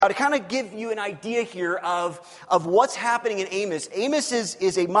To kind of give you an idea here of what's happening in Amos. Amos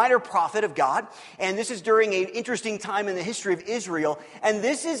is a minor prophet of God, and this is during an interesting time in the history of Israel. And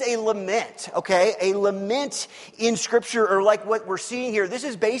this is a lament, okay? A lament in Scripture, or like what we're seeing here. This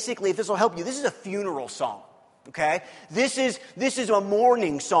is basically, if this will help you, this is a funeral song. Okay? This is a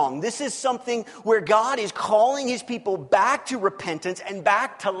mourning song. This is something where God is calling his people back to repentance and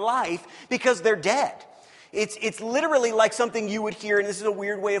back to life because they're dead. It's literally like something you would hear, and this is a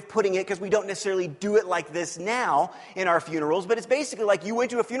weird way of putting it because we don't necessarily do it like this now in our funerals, but it's basically like you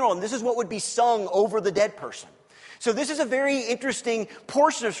went to a funeral and this is what would be sung over the dead person. So this is a very interesting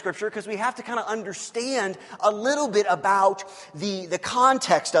portion of Scripture because we have to kind of understand a little bit about the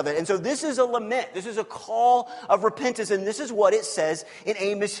context of it. And so this is a lament. This is a call of repentance. And this is what it says in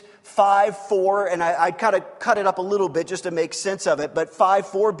Amos 5:4. And I kind of cut it up a little bit just to make sense of it. But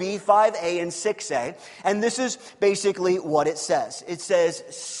 5:4b, 5a, and 6a. And this is basically what it says. It says,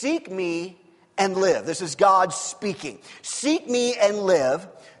 "Seek me and live." This is God speaking. "Seek me and live.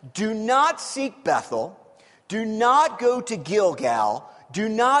 Do not seek Bethel. Do not go to Gilgal. Do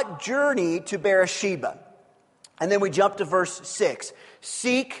not journey to Beersheba." And then we jump to verse 6.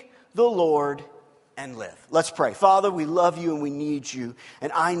 "Seek the Lord and live." Let's pray. Father, we love you and we need you.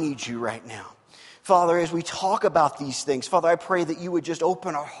 And I need you right now. Father, as we talk about these things, Father, I pray that you would just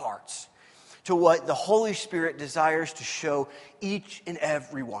open our hearts to what the Holy Spirit desires to show each and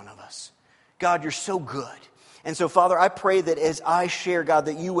every one of us. God, you're so good. And so, Father, I pray that as I share, God,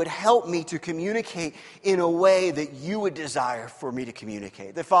 that you would help me to communicate in a way that you would desire for me to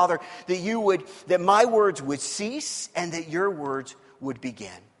communicate. That, Father, that my words would cease and that your words would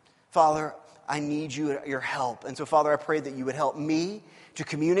begin. Father, I need your help. And so, Father, I pray that you would help me to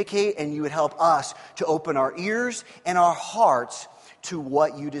communicate and you would help us to open our ears and our hearts to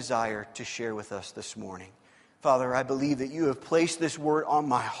what you desire to share with us this morning. Father, I believe that you have placed this word on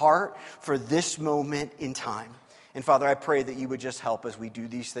my heart for this moment in time. And Father, I pray that you would just help as we do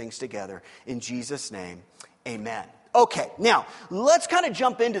these things together. In Jesus' name, amen. Okay, now, let's kind of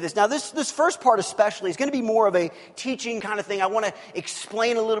jump into this. Now, this first part especially is going to be more of a teaching kind of thing. I want to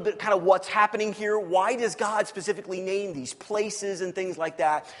explain a little bit kind of what's happening here. Why does God specifically name these places and things like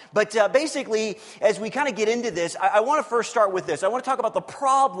that? But basically, as we kind of get into this, I want to first start with this. I want to talk about the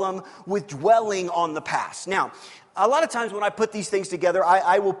problem with dwelling on the past. Now, a lot of times when I put these things together,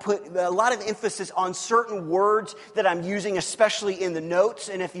 I will put a lot of emphasis on certain words that I'm using, especially in the notes.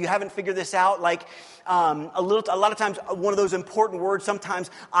 And if you haven't figured this out, like a lot of times one of those important words,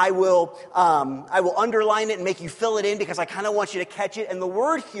 sometimes I will underline it and make you fill it in because I kind of want you to catch it. And the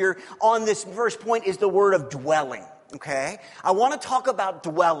word here on this first point is the word of dwelling. Okay? I want to talk about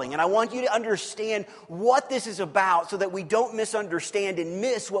dwelling, and I want you to understand what this is about so that we don't misunderstand and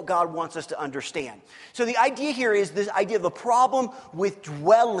miss what God wants us to understand. So the idea here is this idea of the problem with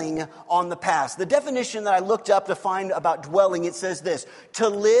dwelling on the past. The definition that I looked up to find about dwelling, it says this: to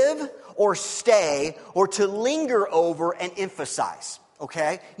live or stay or to linger over and emphasize.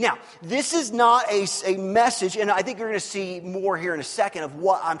 Okay? Now, this is not a message, and I think you're going to see more here in a second of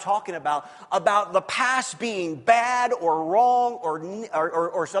what I'm talking about the past being bad or wrong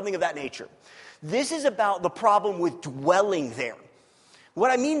or something of that nature. This is about the problem with dwelling there. What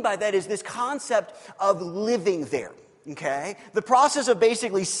I mean by that is this concept of living there. Okay? The process of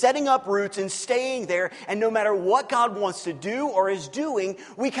basically setting up roots and staying there, and no matter what God wants to do or is doing,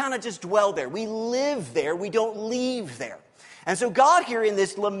 we kind of just dwell there. We live there. We don't leave there. And so God here in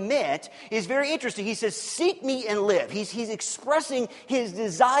this lament is very interesting. He says, seek me and live. He's expressing his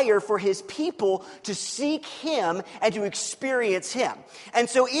desire for his people to seek him and to experience him. And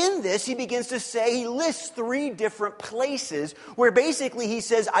so in this, he begins to say, he lists 3 different places where basically he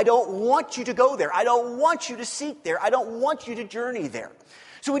says, I don't want you to go there. I don't want you to seek there. I don't want you to journey there.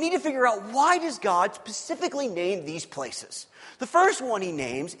 So we need to figure out, why does God specifically name these places? The first one he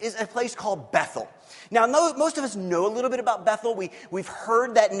names is a place called Bethel. Now, most of us know a little bit about Bethel. We've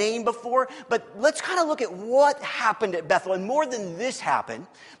heard that name before, but let's kind of look at what happened at Bethel. And more than this happened,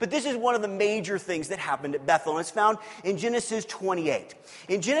 but this is one of the major things that happened at Bethel, and it's found in Genesis 28.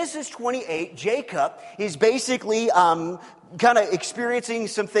 In Genesis 28, Jacob is basically kind of experiencing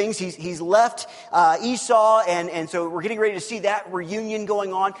some things. He's left Esau, and so we're getting ready to see that reunion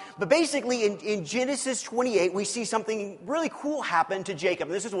going on. But basically, in Genesis 28, we see something really cool happen to Jacob.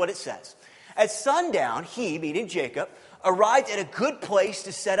 And this is what it says. At sundown, he, meaning Jacob, arrived at a good place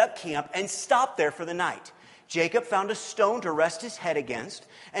to set up camp and stopped there for the night. Jacob found a stone to rest his head against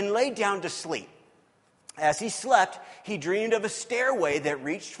and lay down to sleep. As he slept, he dreamed of a stairway that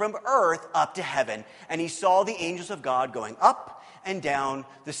reached from earth up to heaven, and he saw the angels of God going up and down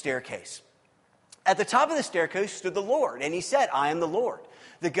the staircase. At the top of the staircase stood the Lord, and he said, I am the Lord,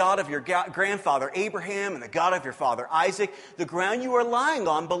 the God of your grandfather Abraham and the God of your father Isaac. The ground you are lying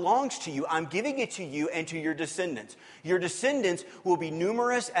on belongs to you. I'm giving it to you and to your descendants. Your descendants will be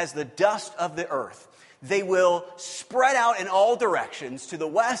numerous as the dust of the earth. They will spread out in all directions, to the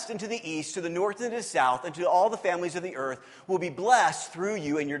west and to the east, to the north and to the south, and to all the families of the earth will be blessed through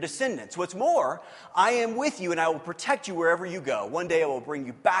you and your descendants. What's more, I am with you and I will protect you wherever you go. One day I will bring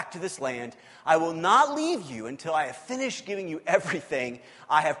you back to this land. I will not leave you until I have finished giving you everything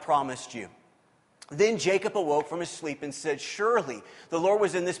I have promised you. Then Jacob awoke from his sleep and said, surely the Lord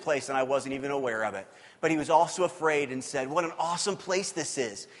was in this place and I wasn't even aware of it. But he was also afraid and said, what an awesome place this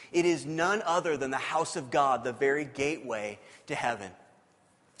is. It is none other than the house of God, the very gateway to heaven.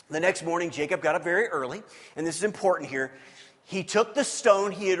 The next morning, Jacob got up very early, and this is important here. He took the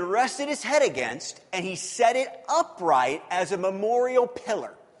stone he had rested his head against, and he set it upright as a memorial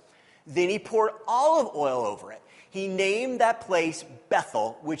pillar. Then he poured olive oil over it. He named that place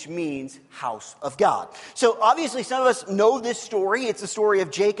Bethel, which means house of God. So obviously some of us know this story. It's the story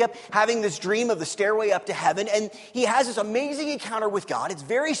of Jacob having this dream of the stairway up to heaven. And he has this amazing encounter with God. It's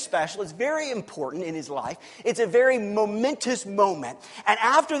very special. It's very important in his life. It's a very momentous moment. And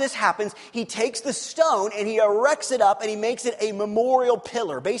after this happens, he takes the stone and he erects it up and he makes it a memorial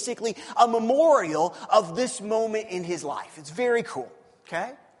pillar. Basically a memorial of this moment in his life. It's very cool.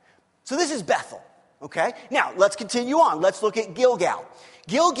 Okay? So this is Bethel. Okay, now let's continue on. Let's look at Gilgal.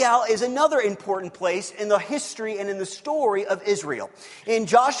 Gilgal is another important place in the history and in the story of Israel. In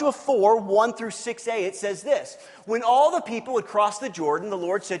Joshua 4, 1 through 6a, it says this. When all the people had crossed the Jordan, the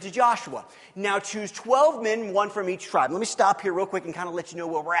Lord said to Joshua, now choose 12 men, one from each tribe. Let me stop here real quick and kind of let you know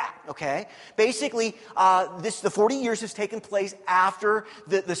where we're at, okay? Basically, the 40 years has taken place after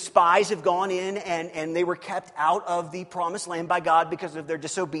the spies have gone in and they were kept out of the promised land by God because of their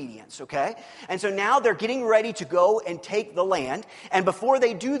disobedience, okay? And so now they're getting ready to go and take the land. And before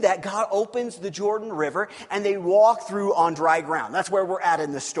they do that, God opens the Jordan River and they walk through on dry ground. That's where we're at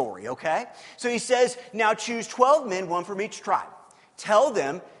in the story, okay? So he says, now choose 12 men, one from each tribe. Tell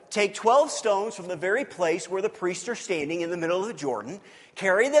them, take 12 stones from the very place where the priests are standing in the middle of the Jordan,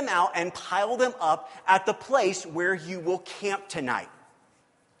 carry them out and pile them up at the place where you will camp tonight.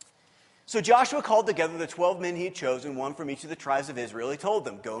 So Joshua called together the 12 men he had chosen, one from each of the tribes of Israel. He told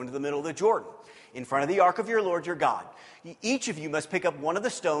them, go into the middle of the Jordan, in front of the ark of your Lord your God. Each of you must pick up one of the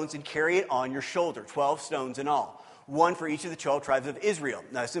stones and carry it on your shoulder, 12 stones in all, one for each of the 12 tribes of Israel.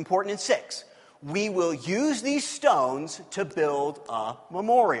 Now, it's important in 6. We will use these stones to build a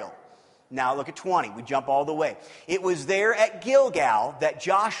memorial. Now look at 20. We jump all the way. It was there at Gilgal that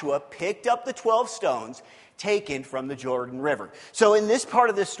Joshua picked up the 12 stones taken from the Jordan River. So in this part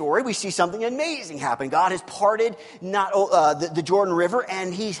of this story, we see something amazing happen. God has parted the Jordan River,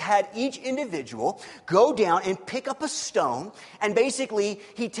 and he's had each individual go down and pick up a stone, and basically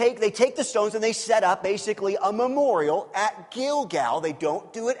they take the stones and they set up basically a memorial at Gilgal. They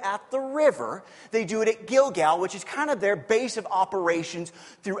don't do it at the river. They do it at Gilgal, which is kind of their base of operations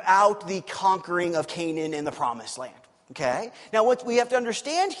throughout the conquering of Canaan and the Promised Land. Okay? Now, what we have to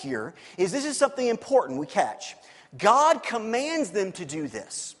understand here is this is something important we catch. God commands them to do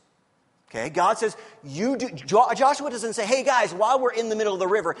this. Okay? God says, you do. Joshua doesn't say, hey guys, while we're in the middle of the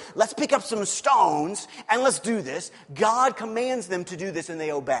river, let's pick up some stones and let's do this. God commands them to do this and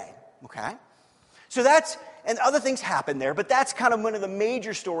they obey. Okay? So and other things happen there, but that's kind of one of the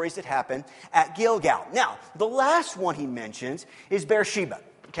major stories that happen at Gilgal. Now, the last one he mentions is Beersheba.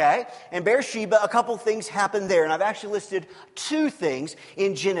 Okay? And Beersheba, a couple things happen there. And I've actually listed 2 things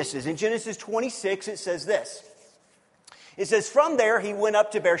in Genesis. In Genesis 26, it says this. It says, from there he went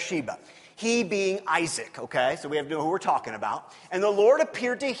up to Beersheba. He being Isaac, okay? So we have to know who we're talking about. And the Lord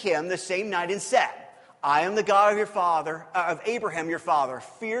appeared to him the same night and said, I am the God of your father, of Abraham your father.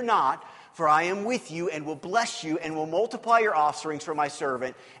 Fear not, for I am with you and will bless you and will multiply your offsprings for my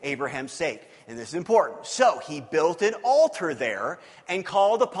servant Abraham's sake. And this is important. So he built an altar there and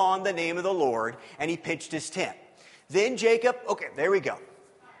called upon the name of the Lord, and he pitched his tent. Then Jacob, okay, there we go.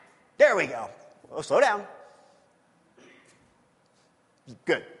 There we go. Oh, slow down.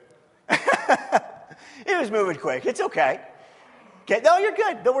 Good. It was moving quick. It's okay. Okay, no, you're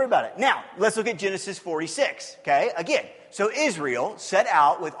good. Don't worry about it. Now, let's look at Genesis 46. Okay, again. So Israel set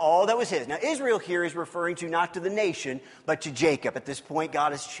out with all that was his. Now, Israel here is referring to not to the nation, but to Jacob. At this point,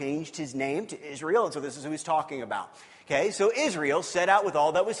 God has changed his name to Israel, and so this is who he's talking about. Okay, so Israel set out with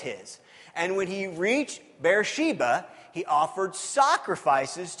all that was his. And when he reached Beersheba, he offered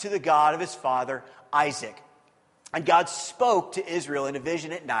sacrifices to the God of his father, Isaac. And God spoke to Israel in a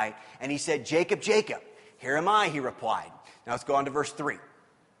vision at night, and he said, Jacob, Jacob. Here am I, he replied. Now let's go on to verse 3.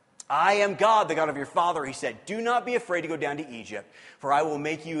 I am God, the God of your father, he said. Do not be afraid to go down to Egypt, for I will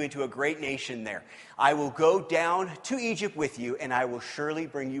make you into a great nation there. I will go down to Egypt with you, and I will surely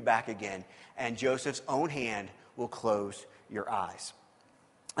bring you back again, and Joseph's own hand will close your eyes.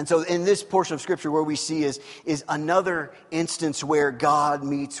 And so in this portion of Scripture, where we see is another instance where God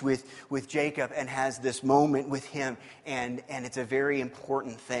meets with Jacob and has this moment with him, and it's a very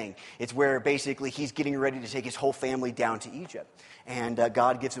important thing. It's where basically he's getting ready to take his whole family down to Egypt. And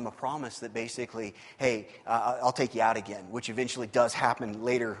God gives him a promise that basically, hey, I'll take you out again, which eventually does happen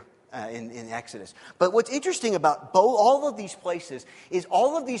later in Exodus. But what's interesting about all of these places is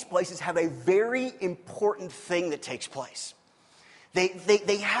all of these places have a very important thing that takes place.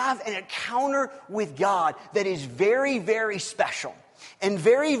 They have an encounter with God that is very, very special and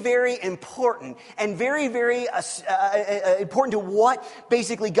very, very important and very, very important to what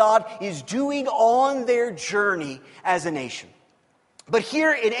basically God is doing on their journey as a nation. But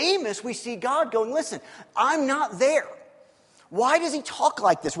here in Amos, we see God going, listen, I'm not there. Why does he talk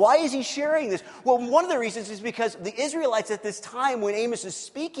like this? Why is he sharing this? Well, one of the reasons is because the Israelites at this time, when Amos is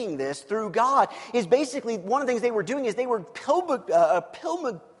speaking this through God, is basically one of the things they were doing is they were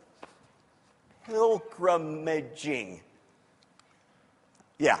pilgrimaging.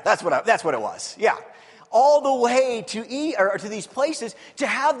 Yeah, that's what it was. Yeah. All the way to these places to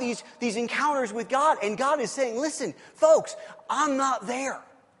have these encounters with God. And God is saying, listen, folks, I'm not there.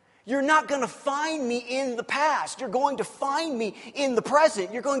 You're not going to find me in the past. You're going to find me in the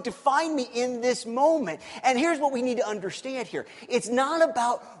present. You're going to find me in this moment. And here's what we need to understand here. It's not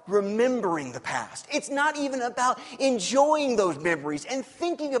about remembering the past. It's not even about enjoying those memories and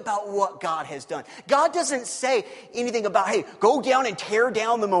thinking about what God has done. God doesn't say anything about, hey, go down and tear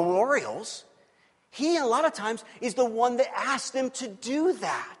down the memorials. He, a lot of times, is the one that asks them to do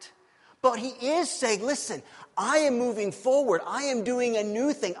that. But he is saying, listen, I am moving forward. I am doing a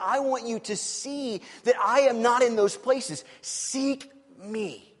new thing. I want you to see that I am not in those places. Seek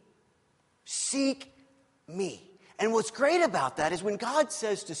me. Seek me. And what's great about that is when God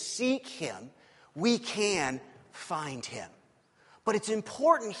says to seek him, we can find him. But it's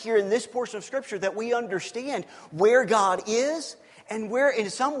important here in this portion of Scripture that we understand where God is and where in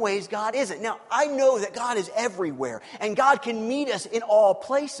some ways God isn't. Now, I know that God is everywhere and God can meet us in all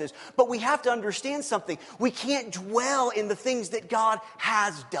places, but we have to understand something. We can't dwell in the things that God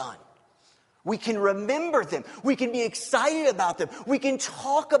has done. We can remember them. We can be excited about them. We can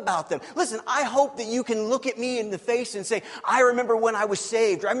talk about them. Listen, I hope that you can look at me in the face and say, I remember when I was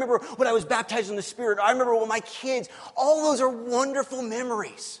saved, or I remember when I was baptized in the Spirit, or I remember when my kids, all those are wonderful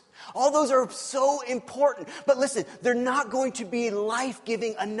memories. All those are so important. But listen, they're not going to be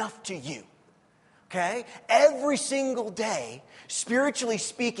life-giving enough to you. Okay? Every single day, spiritually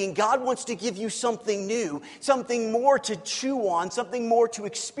speaking, God wants to give you something new, something more to chew on, something more to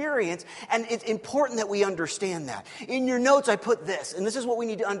experience. And it's important that we understand that. In your notes, I put this, and this is what we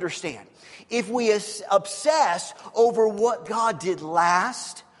need to understand. If we obsess over what God did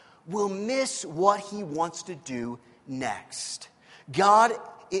last, we'll miss what he wants to do next.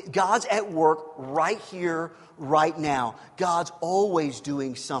 God's at work right here, right now. God's always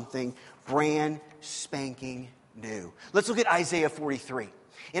doing something brand spanking new. Let's look at Isaiah 43.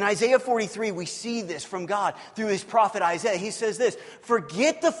 In Isaiah 43, we see this from God through his prophet Isaiah. He says this,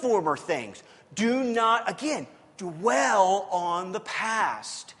 forget the former things. Do not, again, dwell on the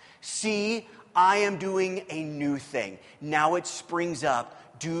past. See, I am doing a new thing. Now it springs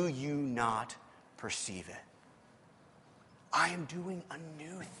up. Do you not perceive it? I am doing a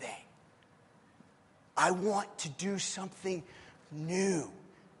new thing. I want to do something new.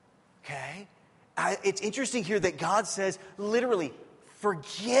 Okay? It's interesting here that God says, literally,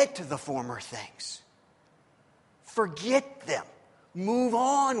 forget the former things. Forget them. Move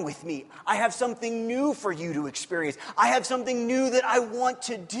on with me. I have something new for you to experience. I have something new that I want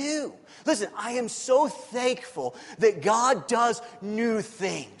to do. Listen, I am so thankful that God does new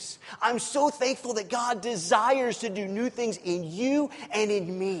things. I'm so thankful that God desires to do new things in you and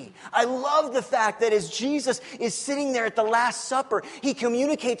in me. I love the fact that as Jesus is sitting there at the Last Supper, he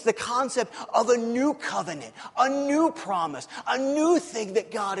communicates the concept of a new covenant, a new promise, a new thing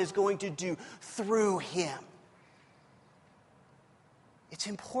that God is going to do through him. It's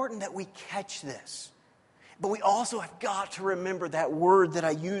important that we catch this. But we also have got to remember that word that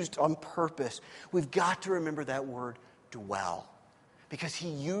I used on purpose. We've got to remember that word, dwell. Because he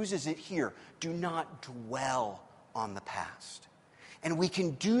uses it here. Do not dwell on the past. And we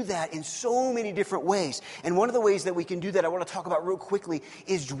can do that in so many different ways. And one of the ways that we can do that, I want to talk about real quickly,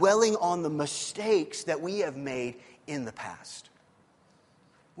 is dwelling on the mistakes that we have made in the past.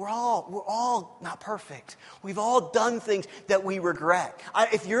 we're all not perfect. We've all done things that we regret.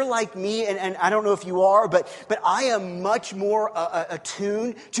 If you're like me, and I don't know if you are, but I am much more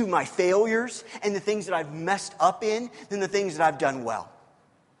attuned to my failures and the things that I've messed up in than the things that I've done well.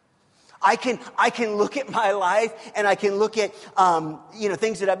 I can look at my life and I can look at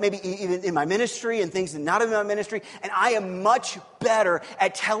things that I've maybe even in my ministry and things that not in my ministry, and I am much better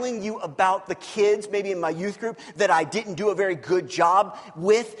at telling you about the kids maybe in my youth group that I didn't do a very good job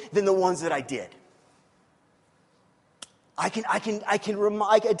with than the ones that I did. I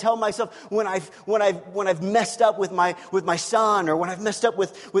can tell myself when I've messed up with my son, or when I've messed up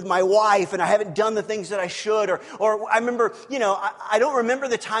with my wife and I haven't done the things that I should, or I remember, I don't remember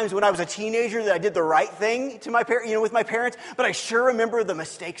the times when I was a teenager that I did the right thing to my with my parents, but I sure remember the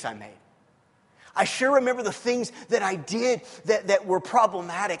mistakes I made. I sure remember the things that I did that were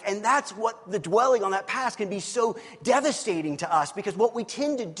problematic. And that's what the dwelling on that past can be so devastating to us, because what we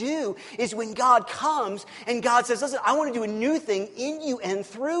tend to do is when God comes and God says, listen, I want to do a new thing in you and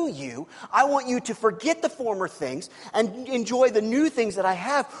through you. I want you to forget the former things and enjoy the new things that I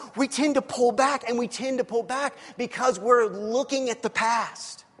have. We tend to pull back, and we tend to pull back because we're looking at the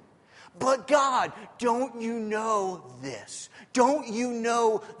past. But God, don't you know this? Don't you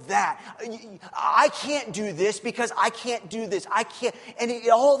know that? I can't do this because I can't do this. I can't. And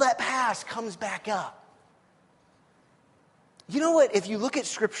all that past comes back up. You know what? If you look at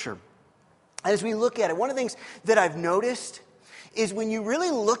Scripture, as we look at it, one of the things that I've noticed is when you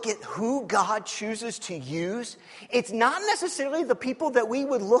really look at who God chooses to use, it's not necessarily the people that we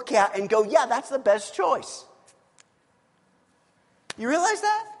would look at and go, yeah, that's the best choice. You realize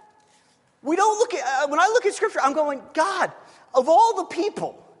that? We don't look at, when I look at Scripture, I'm going, God, of all the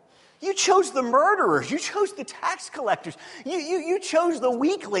people, you chose the murderers, you chose the tax collectors, you chose the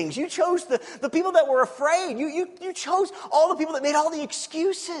weaklings, you chose the people that were afraid, you chose all the people that made all the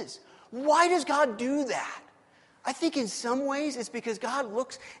excuses. Why does God do that? I think in some ways it's because God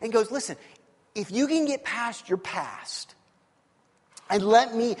looks and goes, listen, if you can get past your past and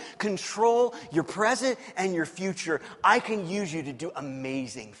let me control your present and your future, I can use you to do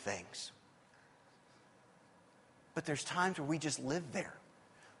amazing things. But there's times where we just live there.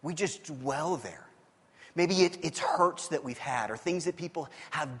 We just dwell there. Maybe it's hurts that we've had or things that people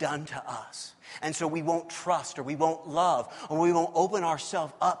have done to us. And so we won't trust, or we won't love, or we won't open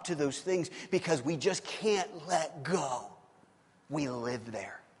ourselves up to those things because we just can't let go. We live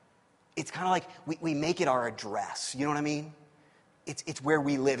there. It's kind of like we make it our address. You know what I mean? It's where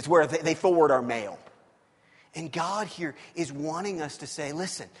we live. It's where they forward our mail. And God here is wanting us to say,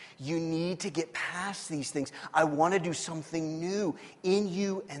 listen, you need to get past these things. I want to do something new in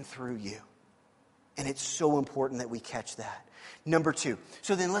you and through you. And it's so important that we catch that. Number 2.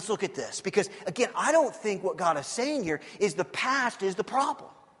 So then let's look at this. Because, again, I don't think what God is saying here is the past is the problem.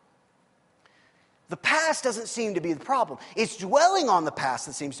 The past doesn't seem to be the problem. It's dwelling on the past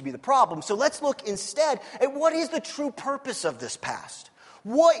that seems to be the problem. So let's look instead at what is the true purpose of this past.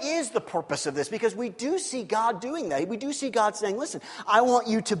 What is the purpose of this? Because we do see God doing that. We do see God saying, listen, I want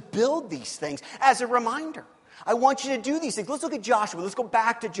you to build these things as a reminder. I want you to do these things. Let's look at Joshua. Let's go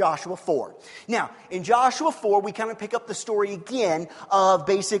back to Joshua 4. Now, in Joshua 4, we kind of pick up the story again of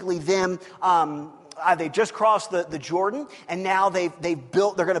basically them. They just crossed the Jordan, and now they're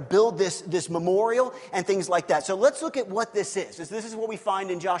going to build this memorial and things like that. So let's look at what this is. This is what we find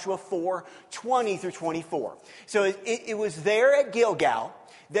in Joshua 4, 20 through 24. So it was there at Gilgal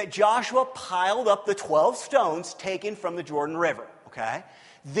that Joshua piled up the 12 stones taken from the Jordan River, okay?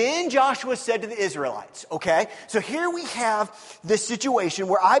 Then Joshua said to the Israelites, okay, so here we have this situation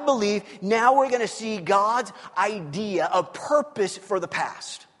where I believe now we're going to see God's idea of purpose for the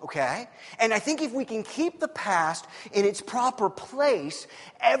past. Okay? And I think if we can keep the past in its proper place,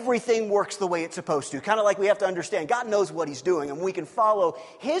 everything works the way it's supposed to. Kind of like we have to understand, God knows what He's doing, and when we can follow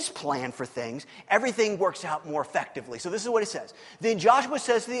His plan for things, everything works out more effectively. So this is what it says. Then Joshua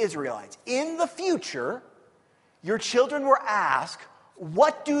says to the Israelites, in the future, your children were asked,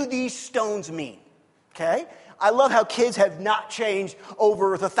 what do these stones mean? Okay? I love how kids have not changed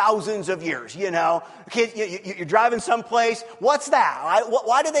over the thousands of years, you know. Kids, you're driving someplace, what's that?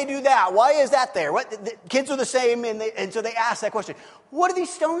 Why do they do that? Why is that there? Kids are the same, and so they ask that question. What do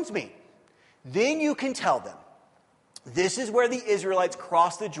these stones mean? Then you can tell them, this is where the Israelites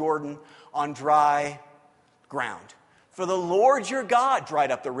crossed the Jordan on dry ground. For the Lord your God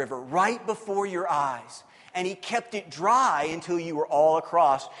dried up the river right before your eyes, and He kept it dry until you were all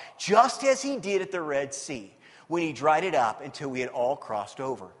across, just as He did at the Red Sea, when He dried it up until we had all crossed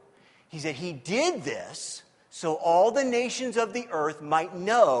over. He said He did this so all the nations of the earth might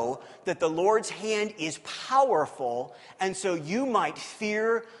know that the Lord's hand is powerful, and so you might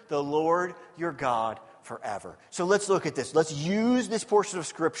fear the Lord your God forever. So let's look at this. Let's use this portion of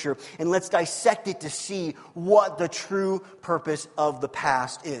Scripture and let's dissect it to see what the true purpose of the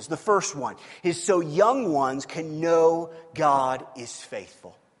past is. The first one is so young ones can know God is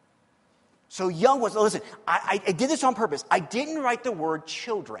faithful. So young ones, listen, I did this on purpose. I didn't write the word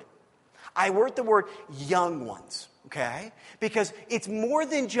children. I wrote the word young ones, okay? Because it's more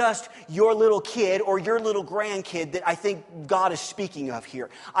than just your little kid or your little grandkid that I think God is speaking of here.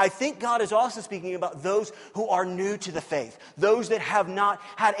 I think God is also speaking about those who are new to the faith, those that have not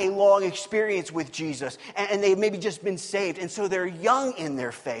had a long experience with Jesus, and they've maybe just been saved, and so they're young in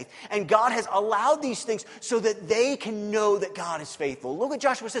their faith. And God has allowed these things so that they can know that God is faithful. Look what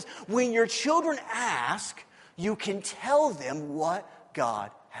Joshua says, when your children ask, you can tell them what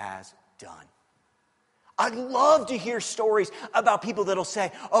God has done. I'd love to hear stories about people that'll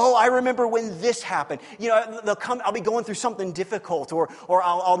say, oh, I remember when this happened. You know, they'll come, I'll be going through something difficult, or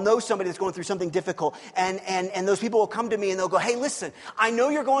I'll know somebody that's going through something difficult, and those people will come to me and they'll go, hey, listen, I know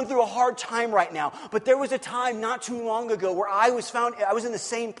you're going through a hard time right now, but there was a time not too long ago where I was in the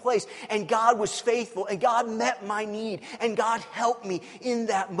same place, and God was faithful, and God met my need, and God helped me in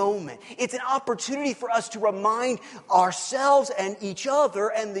that moment. It's an opportunity for us to remind ourselves and each other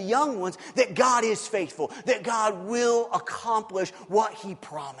and the young ones that God is faithful, that God will accomplish what He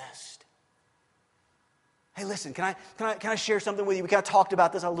promised. Hey, listen, can I share something with you? We kind of talked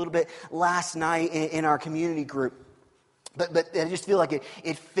about this a little bit last night in our community group. But I just feel like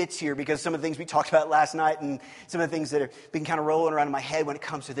it fits here because some of the things we talked about last night and some of the things that have been kind of rolling around in my head when it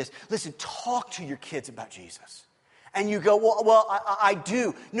comes to this. Listen, talk to your kids about Jesus. And you go, well, I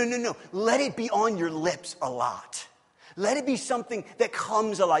do. No. Let it be on your lips a lot. Let it be something that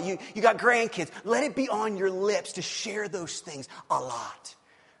comes a lot. You got grandkids. Let it be on your lips to share those things a lot.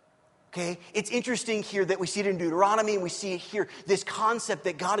 Okay? It's interesting here that we see it in Deuteronomy and we see it here, this concept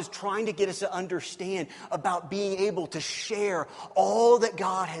that God is trying to get us to understand about being able to share all that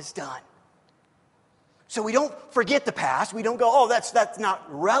God has done. So we don't forget the past. We don't go, oh, that's not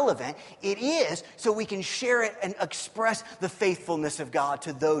relevant. It is, so we can share it and express the faithfulness of God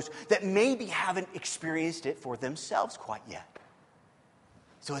to those that maybe haven't experienced it for themselves quite yet.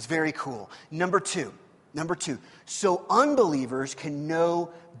 So it's very cool. Number two, so unbelievers can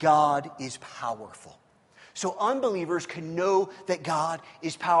know God is powerful. So unbelievers can know that God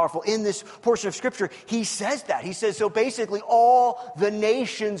is powerful. In this portion of Scripture, he says that. He says, so basically all the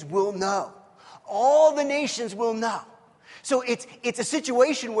nations will know. All the nations will know. So it's a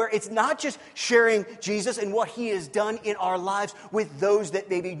situation where it's not just sharing Jesus and what He has done in our lives with those that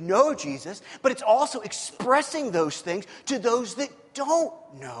maybe know Jesus, but it's also expressing those things to those that don't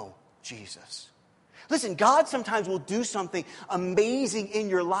know Jesus. Listen, God sometimes will do something amazing in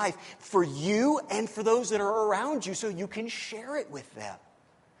your life for you and for those that are around you so you can share it with them.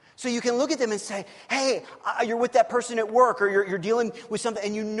 So you can look at them and say, hey, you're with that person at work or you're dealing with something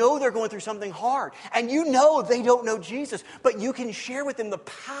and you know they're going through something hard and you know they don't know Jesus, but you can share with them the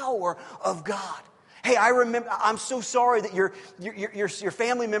power of God. Hey, I remember, I'm so sorry that your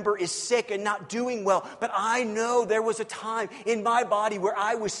family member is sick and not doing well, but I know there was a time in my body where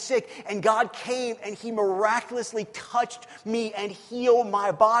I was sick and God came and He miraculously touched me and healed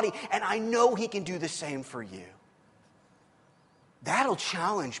my body, and I know He can do the same for you. That'll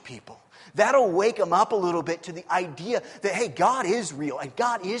challenge people. That'll wake them up a little bit to the idea that, hey, God is real and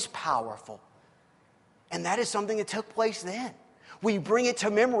God is powerful. And that is something that took place then. We bring it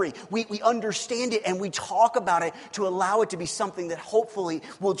to memory. We understand it and we talk about it to allow it to be something that hopefully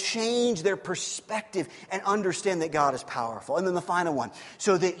will change their perspective and understand that God is powerful. And then the final one,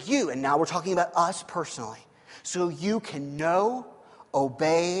 so that you, and now we're talking about us personally, so you can know,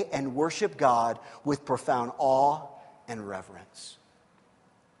 obey, and worship God with profound awe and reverence.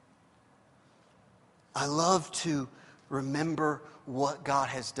 I love to remember what God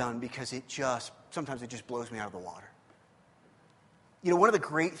has done because sometimes it just blows me out of the water. You know, one of the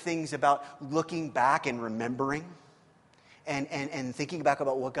great things about looking back and remembering and thinking back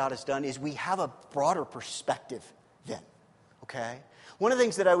about what God has done is we have a broader perspective then, okay? One of the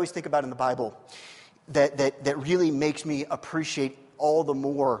things that I always think about in the Bible that really makes me appreciate all the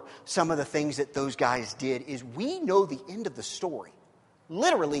more some of the things that those guys did is we know the end of the story.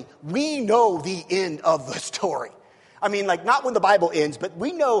 Literally, we know the end of the story. I mean, like, not when the Bible ends, but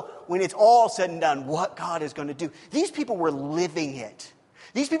we know when it's all said and done what God is going to do. These people were living it.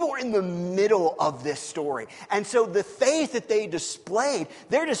 These people were in the middle of this story. And so the faith that they displayed,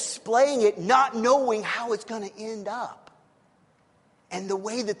 they're displaying it not knowing how it's going to end up. and the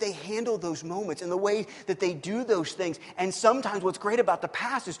way that they handle those moments and the way that they do those things. And sometimes what's great about the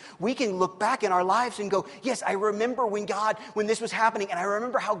past is we can look back in our lives and go, yes, I remember when this was happening, and I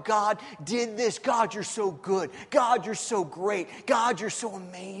remember how God did this. God, you're so good. God, you're so great. God, you're so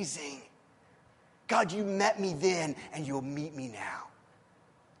amazing. God, you met me then, and you'll meet me now.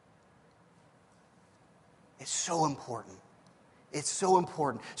 It's so important. It's so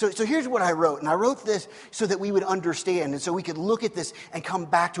important. So here's what I wrote. And I wrote this so that we would understand and so we could look at this and come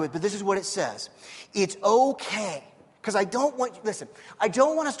back to it. But this is what it says. It's okay. Because I don't want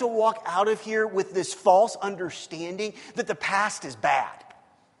us to walk out of here with this false understanding that the past is bad.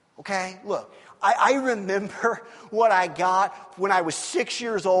 Okay? Look, I remember what I got when I was 6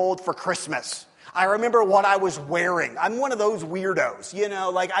 years old for Christmas. I remember what I was wearing. I'm one of those weirdos,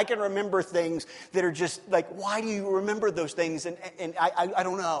 like I can remember things that are just like, why do you remember those things? And I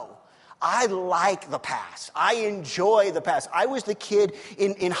don't know. I like the past. I enjoy the past. I was the kid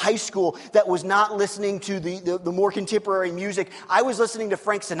in high school that was not listening to the more contemporary music. I was listening to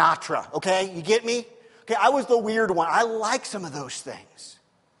Frank Sinatra, okay? You get me? Okay, I was the weird one. I like some of those things.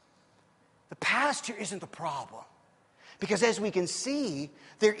 The past here isn't the problem. Because as we can see,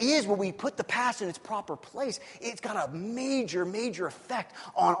 there is, when we put the past in its proper place, it's got a major, major effect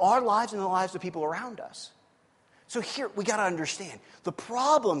on our lives and the lives of people around us. So here, we got to understand, the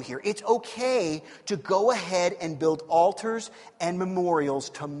problem here, it's okay to go ahead and build altars and memorials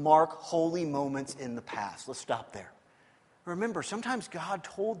to mark holy moments in the past. Let's stop there. Remember, sometimes God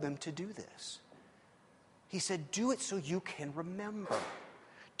told them to do this. He said, do it so you can remember.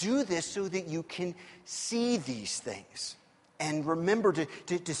 Do this so that you can see these things and remember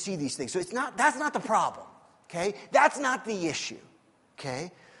to see these things. So that's not the problem, okay? That's not the issue,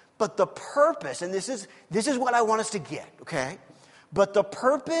 okay? But the purpose, and this is what I want us to get, okay? But the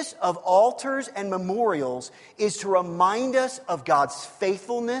purpose of altars and memorials is to remind us of God's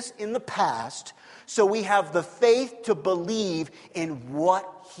faithfulness in the past, so we have the faith to believe in what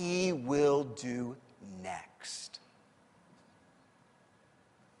He will do next.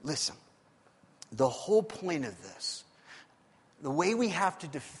 Listen, the whole point of this, the way we have to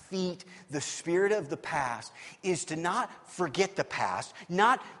defeat the spirit of the past is to not forget the past,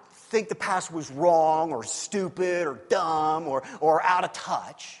 not think the past was wrong or stupid or dumb or out of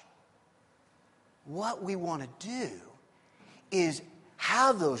touch. What we want to do is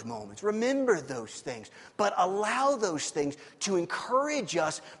have those moments, remember those things, but allow those things to encourage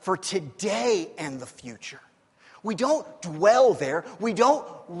us for today and the future. We don't dwell there. We don't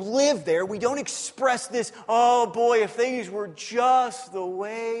live there. We don't express this, oh boy, if things were just the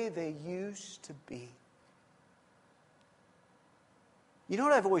way they used to be. You know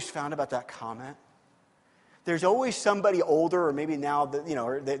what I've always found about that comment? There's always somebody older, or maybe now that,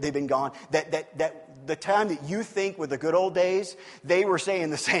 or they've been gone, that the time that you think were the good old days, they were saying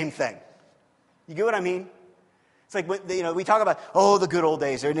the same thing. You get what I mean? It's like, we talk about, the good old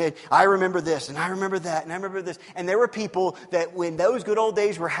days. I remember this, and I remember that, and I remember this. And there were people that when those good old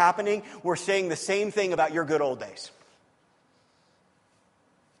days were happening, were saying the same thing about your good old days.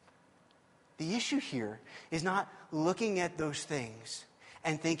 The issue here is not looking at those things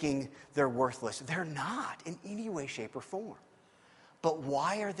and thinking they're worthless. They're not in any way, shape, or form. But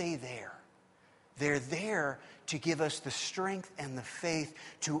why are they there? They're there to give us the strength and the faith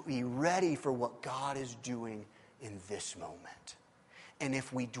to be ready for what God is doing in this moment. And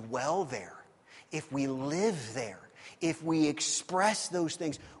if we dwell there, if we live there, if we express those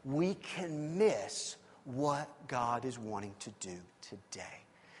things, we can miss what God is wanting to do today.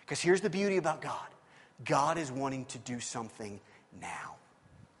 Because here's the beauty about God. God is wanting to do something now.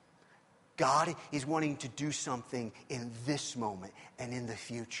 God is wanting to do something in this moment and in the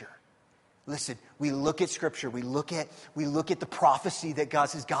future. Listen, we look at Scripture, we look at the prophecy that God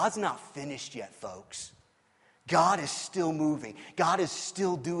says, God's not finished yet, folks. God is still moving. God is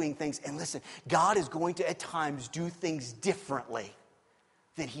still doing things. And listen, God is going to at times do things differently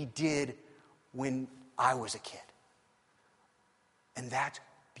than He did when I was a kid. And that's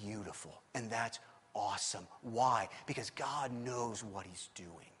beautiful. And that's awesome. Why? Because God knows what He's doing.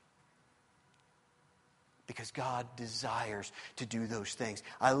 Because God desires to do those things.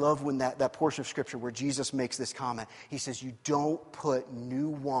 I love when that portion of Scripture where Jesus makes this comment. He says, you don't put new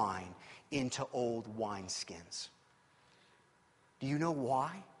wine into old wineskins. Do you know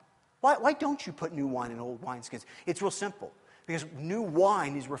why? Why don't you put new wine in old wineskins? It's real simple. Because new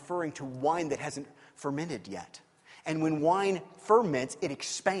wine is referring to wine that hasn't fermented yet. And when wine ferments, it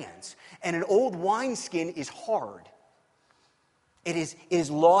expands. And an old wineskin is hard. It is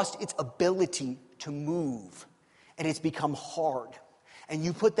lost its ability to move. And it's become hard. And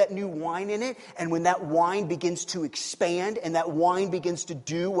you put that new wine in it, and when that wine begins to expand and that wine begins to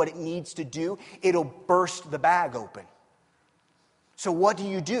do what it needs to do, it'll burst the bag open. So what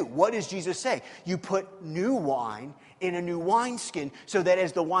do? What does Jesus say? You put new wine in a new wineskin so that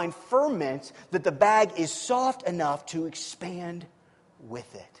as the wine ferments, that the bag is soft enough to expand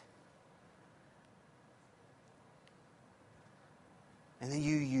with it. And then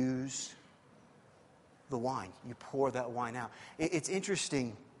you use the wine. You pour that wine out. It's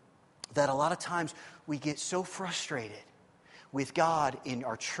interesting that a lot of times we get so frustrated with God in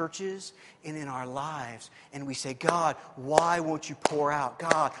our churches and in our lives, and we say, God, why won't you pour out?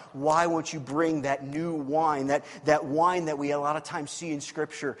 God, why won't you bring that new wine, that wine that we a lot of times see in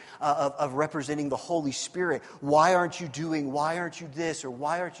Scripture of representing the Holy Spirit? Why aren't you this, or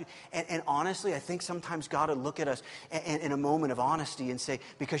why aren't you? And honestly, I think sometimes God would look at us in a moment of honesty and say,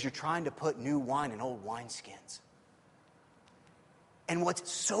 because you're trying to put new wine in old wineskins. And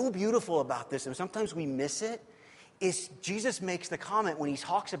what's so beautiful about this, and sometimes we miss it, is Jesus makes the comment when he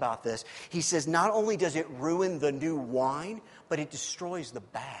talks about this. He says, not only does it ruin the new wine, but it destroys the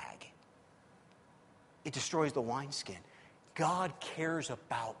bag. It destroys the wineskin. God cares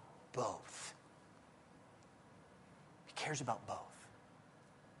about both. He cares about both.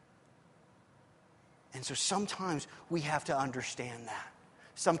 And so sometimes we have to understand that.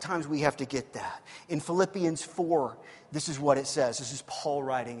 Sometimes we have to get that. In Philippians 4, this is what it says. This is Paul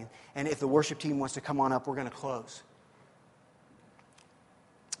writing. And if the worship team wants to come on up, we're going to close.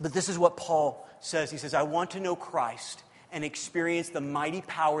 But this is what Paul says. He says, I want to know Christ and experience the mighty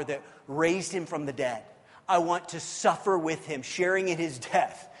power that raised him from the dead. I want to suffer with him, sharing in his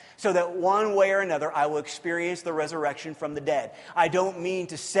death, so that one way or another I will experience the resurrection from the dead. I don't mean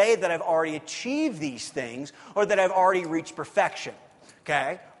to say that I've already achieved these things or that I've already reached perfection.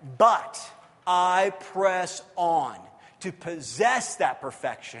 Okay? But I press on to possess that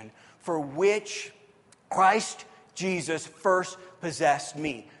perfection for which Christ Jesus first possessed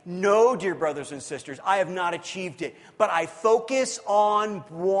me. No, dear brothers and sisters, I have not achieved it, but I focus on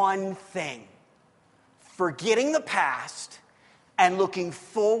one thing: forgetting the past and looking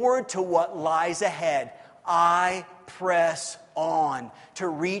forward to what lies ahead. I press on to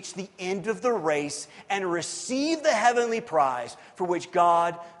reach the end of the race and receive the heavenly prize for which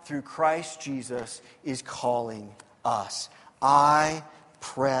God, through Christ Jesus, is calling us. I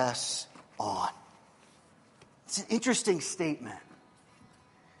press on. It's an interesting statement.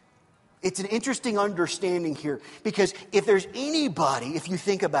 It's an interesting understanding here, because if there's anybody, if you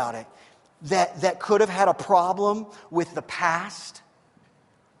think about it, that could have had a problem with the past,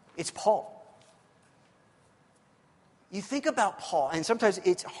 it's Paul. You think about Paul, and sometimes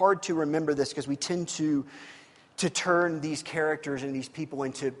it's hard to remember this because we tend to turn these characters and these people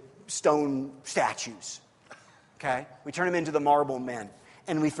into stone statues. Okay? We turn them into the marble men,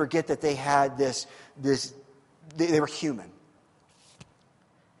 and we forget that they had they were human.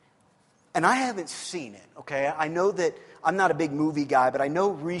 And I haven't seen it, okay? I know that I'm not a big movie guy, but I know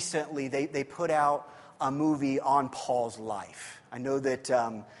recently they put out a movie on Paul's life. I know that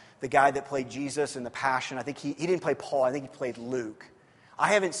the guy that played Jesus in The Passion, I think he didn't play Paul, I think he played Luke. I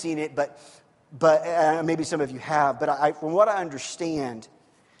haven't seen it, but maybe some of you have. But from what I understand,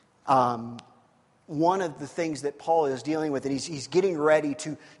 one of the things that Paul is dealing with, and he's getting ready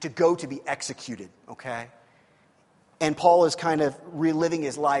to go to be executed, okay? And Paul is kind of reliving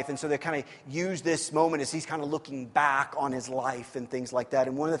his life, and so they kind of use this moment as he's kind of looking back on his life and things like that.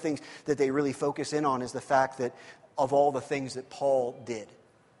 And one of the things that they really focus in on is the fact that of all the things that Paul did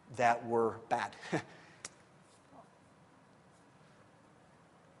that were bad.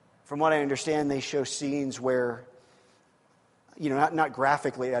 From what I understand, they show scenes where, not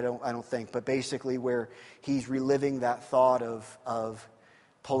graphically, I don't think, but basically where he's reliving that thought of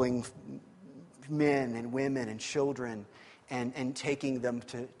pulling men and women and children and taking them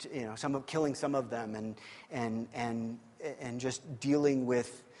to killing some of them and just dealing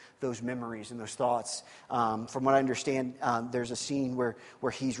with those memories and those thoughts. From what I understand, there's a scene where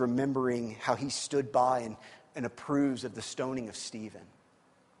he's remembering how he stood by and approves of the stoning of Stephen.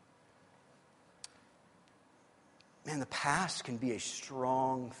 Man, the past can be a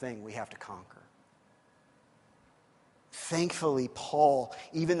strong thing we have to conquer. Thankfully, Paul,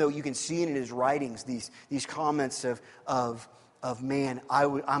 even though you can see in his writings these comments of man,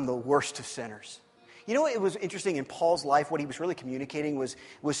 I'm the worst of sinners. You know what? It was interesting in Paul's life. What he was really communicating was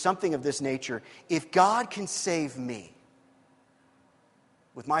something of this nature. If God can save me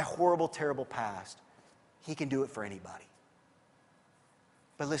with my horrible, terrible past, he can do it for anybody.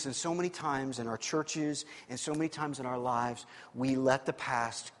 But listen, so many times in our churches and so many times in our lives, we let the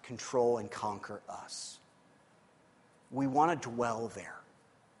past control and conquer us. We want to dwell there.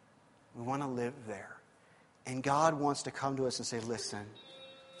 We want to live there. And God wants to come to us and say,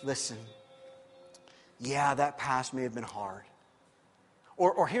 listen. Yeah, that past may have been hard.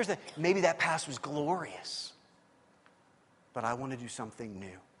 Or here's maybe that past was glorious. But I want to do something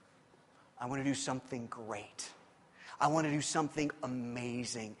new. I want to do something great. I want to do something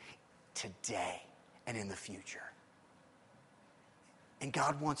amazing today and in the future. And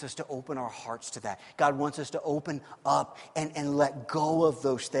God wants us to open our hearts to that. God wants us to open up and let go of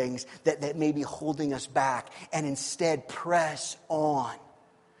those things that may be holding us back and instead press on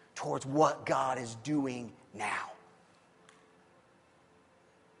towards what God is doing now.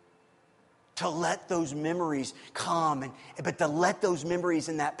 To let those memories come, but to let those memories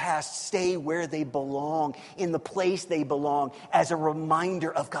in that past stay where they belong, in the place they belong, as a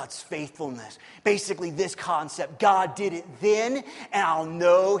reminder of God's faithfulness. Basically, this concept, God did it then, and I'll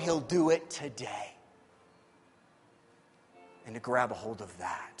know He'll do it today. And to grab a hold of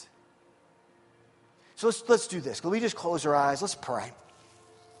that. So let's do this. Can we just close our eyes? Let's pray.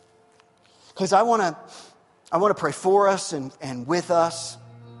 Because I want to pray for us and with us.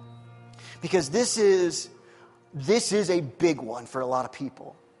 Because this is a big one for a lot of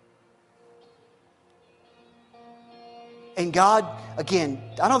people. And God, again,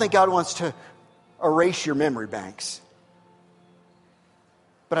 I don't think God wants to erase your memory banks.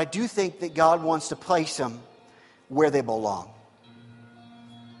 But I do think that God wants to place them where they belong.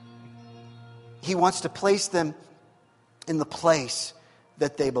 He wants to place them in the place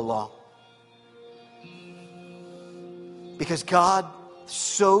that they belong. Because God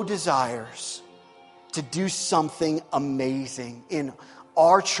so desires to do something amazing in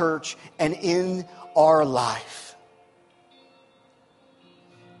our church and in our life.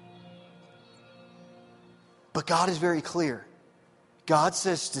 But God is very clear. God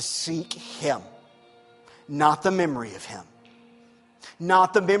says to seek Him, not the memory of Him,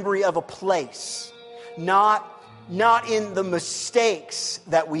 not the memory of a place, not in the mistakes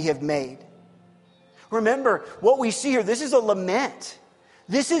that we have made. Remember, what we see here, this is a lament.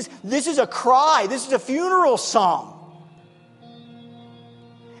 This is a cry. This is a funeral song.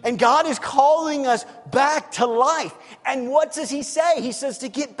 And God is calling us back to life. And what does He say? He says to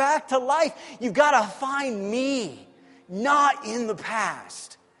get back to life, you've got to find me, not in the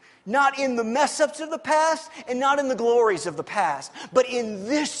past. Not in the mess-ups of the past and not in the glories of the past. But in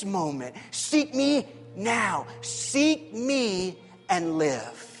this moment, seek me now. Seek me and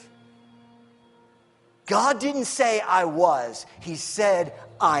live. God didn't say I was. He said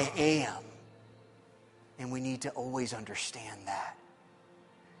I am. And we need to always understand that.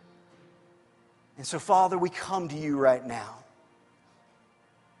 And so, Father, we come to you right now.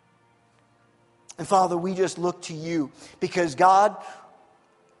 And Father, we just look to you because God,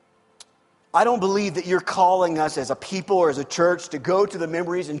 I don't believe that you're calling us as a people or as a church to go to the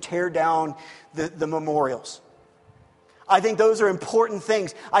memories and tear down the memorials. I think those are important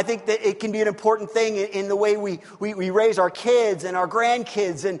things. I think that it can be an important thing in the way we raise our kids and our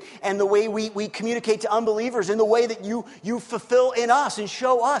grandkids and the way we communicate to unbelievers, in the way that you fulfill in us and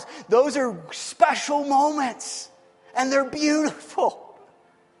show us. Those are special moments and they're beautiful.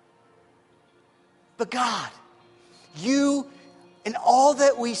 But God, you and all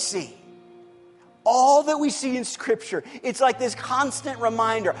that we see in Scripture, it's like this constant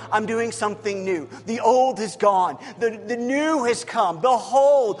reminder, I'm doing something new. The old is gone. The new has come.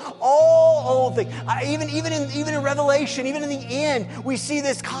 Behold, all old things. Even in Revelation, even in the end, we see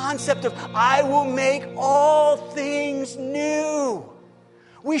this concept of, I will make all things new.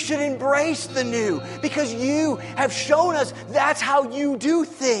 We should embrace the new because you have shown us that's how you do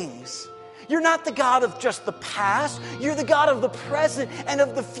things. You're not the God of just the past. You're the God of the present and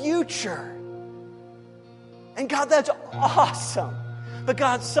of the future. And God, that's awesome. But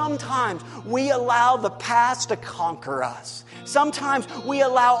God, sometimes we allow the past to conquer us. Sometimes we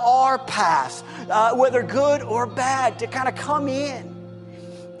allow our past, whether good or bad, to kind of come in.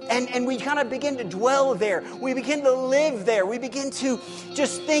 And we kind of begin to dwell there. We begin to live there. We begin to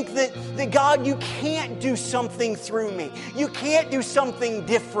just think that God, you can't do something through me. You can't do something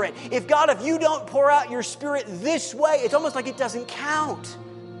different. If you don't pour out your Spirit this way, it's almost like it doesn't count.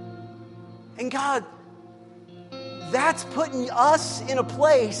 And God, that's putting us in a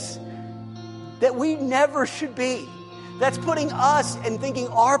place that we never should be. That's putting us and thinking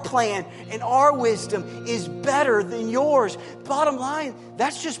our plan and our wisdom is better than yours. Bottom line,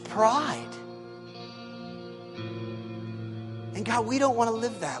 that's just pride. And God, we don't want to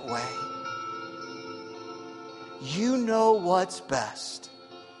live that way. You know what's best.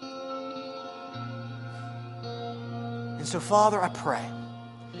 And so, Father, I pray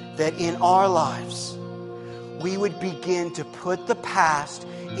that in our lives, we would begin to put the past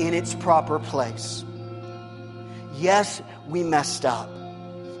in its proper place. Yes, we messed up,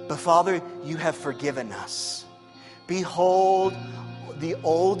 but Father, you have forgiven us. Behold, the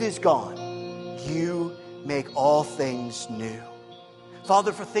old is gone. You make all things new.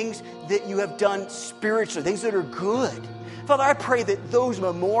 Father, for things that you have done spiritually, things that are good, Father, I pray that those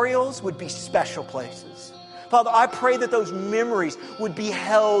memorials would be special places. Father, I pray that those memories would be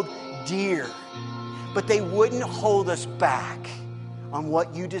held dear, but they wouldn't hold us back on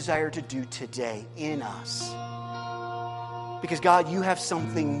what you desire to do today in us. Because God, you have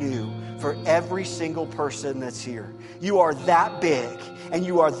something new for every single person that's here. You are that big and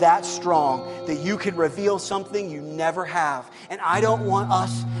you are that strong that you can reveal something you never have. And I don't want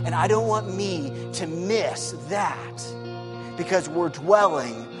us and I don't want me to miss that because we're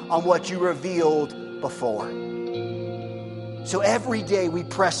dwelling on what you revealed before. So every day we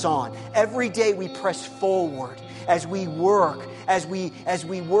press on. Every day we press forward as we work, as we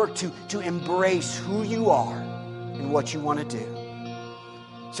work to embrace who you are and what you want to do.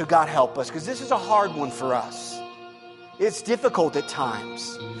 So God, help us, because this is a hard one for us. It's difficult at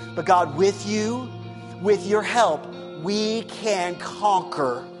times. But God, with you, with your help, we can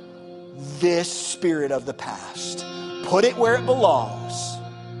conquer this spirit of the past. Put it where it belongs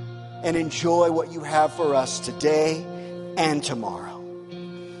and enjoy what you have for us today and tomorrow.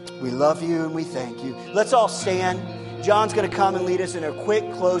 We love you and we thank you. Let's all stand. John's going to come and lead us in a quick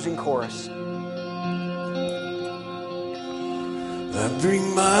closing chorus. I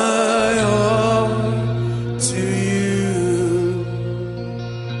bring my all to you.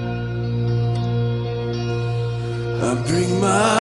 I bring my